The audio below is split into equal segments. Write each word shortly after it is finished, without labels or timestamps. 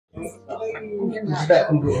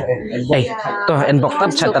toh inbox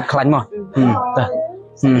tat chat tat klan mo. Toh.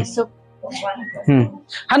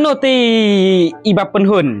 Hano ti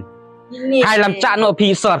Ibapynhun. Hai lam cak no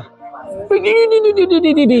pisor.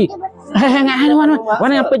 Di. Ngai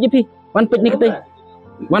wan apa je pi? Wan pet ni ketik.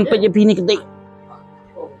 Wan pet je pi ni ketik.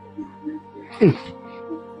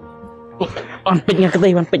 Wan pet nya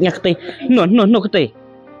ketik. No ketik.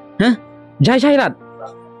 Hah? Jai rat.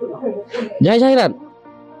 Jai rat.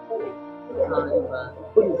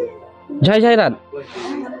 Jai rat.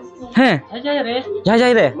 Heh.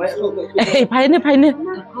 Jai re. Phai ni.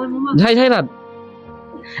 Jai rat.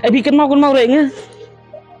 Pi kan mau re nghe.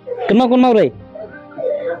 Kan mau re.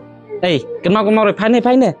 Kan mau re phai ni.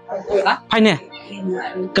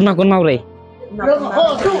 Kan mau re.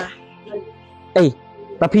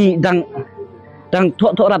 Tapi dang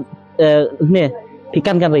thok rat ni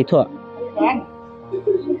pikan kan re thok.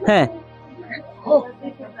 Heh.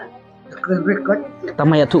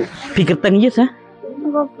 Tamaya tu pikir teng yes ha?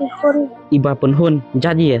 Ibapynhun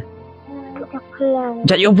jadi ya.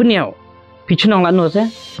 Jadi Iawphniaw. Pichnong la no se.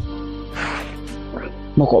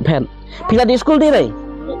 Moko pen. Pila di school di re.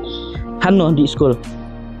 Hano di school.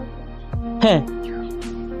 Heh.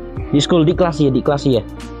 Di school di kelas ya.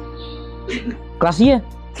 Kelas ya?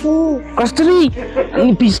 Kelas 3.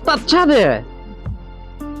 Ini pistat cade.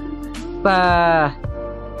 Ta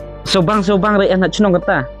sobang re anak cunong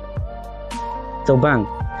kata. Sobang.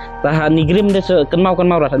 Tah nigrim de kan mau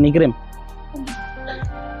rat nigrim.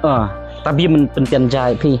 Tapi penting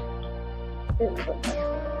jai pi.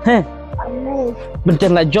 Heh.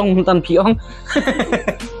 Penting la jong tan piong.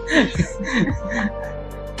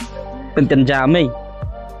 Penting jamai.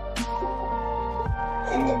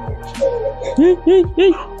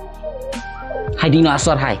 Hai di no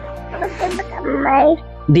asor hai.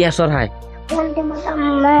 Di asor hai.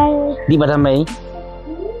 Di badamai.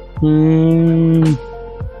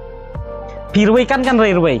 Pirway kan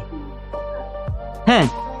re. Heh.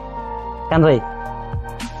 Kan re.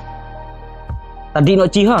 Tadi no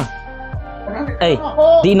chi ha.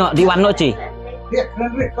 Di wan no chi.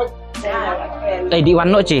 Di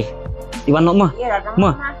wan no chi. Di wan no ma.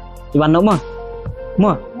 Di wan no ma.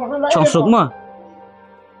 Chong suk ma.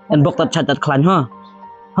 En bok tat chat klan ha.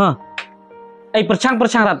 Percang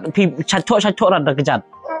rat pi chat rat dah kejat.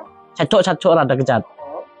 Chat rat dah kejat.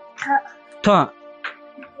 Thok.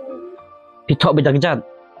 Pi thok be dah kejat.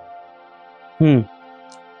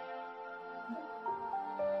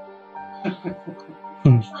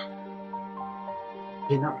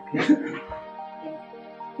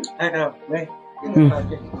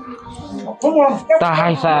 Ta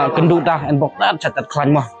hai sa kenduk dah en bok tat chat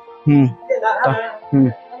klan ma. Ta.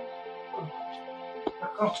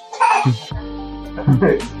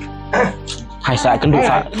 Hai sa kenduk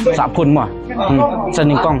sa pun ma.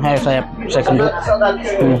 Sening kong hai saya kenduk.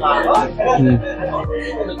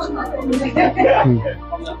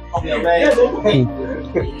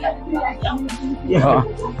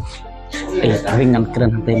 Ringan keren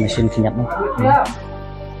nanti mesin kenyap mo.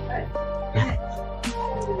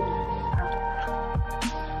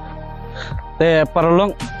 Te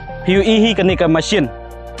parlong hiu ihi kenika mesin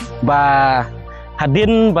ba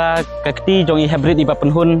hadin ba kakti jong heprit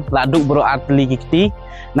Ibapynhun laduk baroh artylli kiti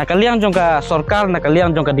nakaliang jong ka sorkar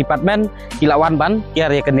nakaliang jong ka departmen kilawan ban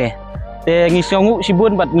kiar ya kene te ngisiongu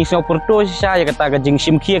sibun bat ngisio porto sisa ya kata ka jing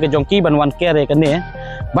simkhia ka jongki ban wan kiar ya kene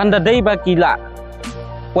banda dei ba kila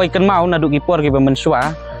poi kan mau naduk ipor ki ba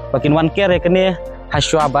mynshuwa bakin wan kiar ya kene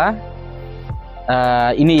haswa ba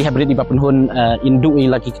ini heprit Ibapynhun induk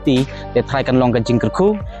laki kiti te try kan long ka jing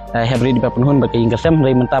kerku heprit Ibapynhun ba king kesem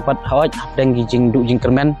rei mentapat hoj deng jing duk jing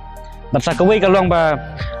kermen batsa kawai ka long ba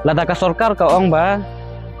lada ka sorkar ka ong ba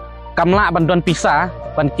kamla ban don pisa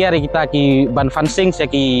ban kiar kita ki ban fansing se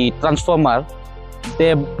ki transformer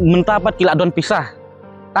te mentapat kila don pisa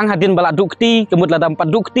tang hadin bala duk kti kemut lada 4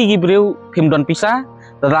 duk kti gi breu phim don pisa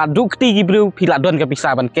lada duk kti gi breu pila don ka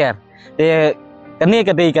pisa ban kiar te kene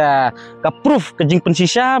ketika ka proof ke jing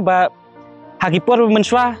pensisa ba hakipor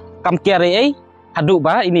mynshuwa kam kiar haduk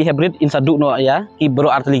ba ini heprit insaduk no ya ki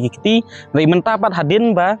baroh artylli kiti rei mentapat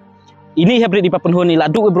hadin ba ini heprit Ibapynhun ila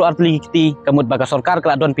duk baroh artylli kiti kamut ba ka sorkar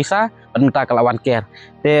kala don pisa ban menta kalawan kiar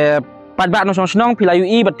te padba no snong pila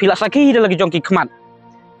ui bat pila saki de lagi jong ki khmat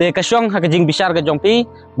te kasyong ha jing bisar ka jong pi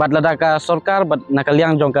bat lada ka sorkar bat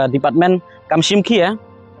nakaliang jong ka departmen kam simki ya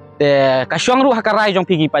te kasyong ru hakarai jong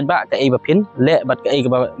pigi padba ka Ibapyn le bat ka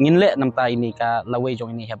ngin le namta ini ka lawai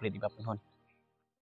jong ini heprit Ibapynhun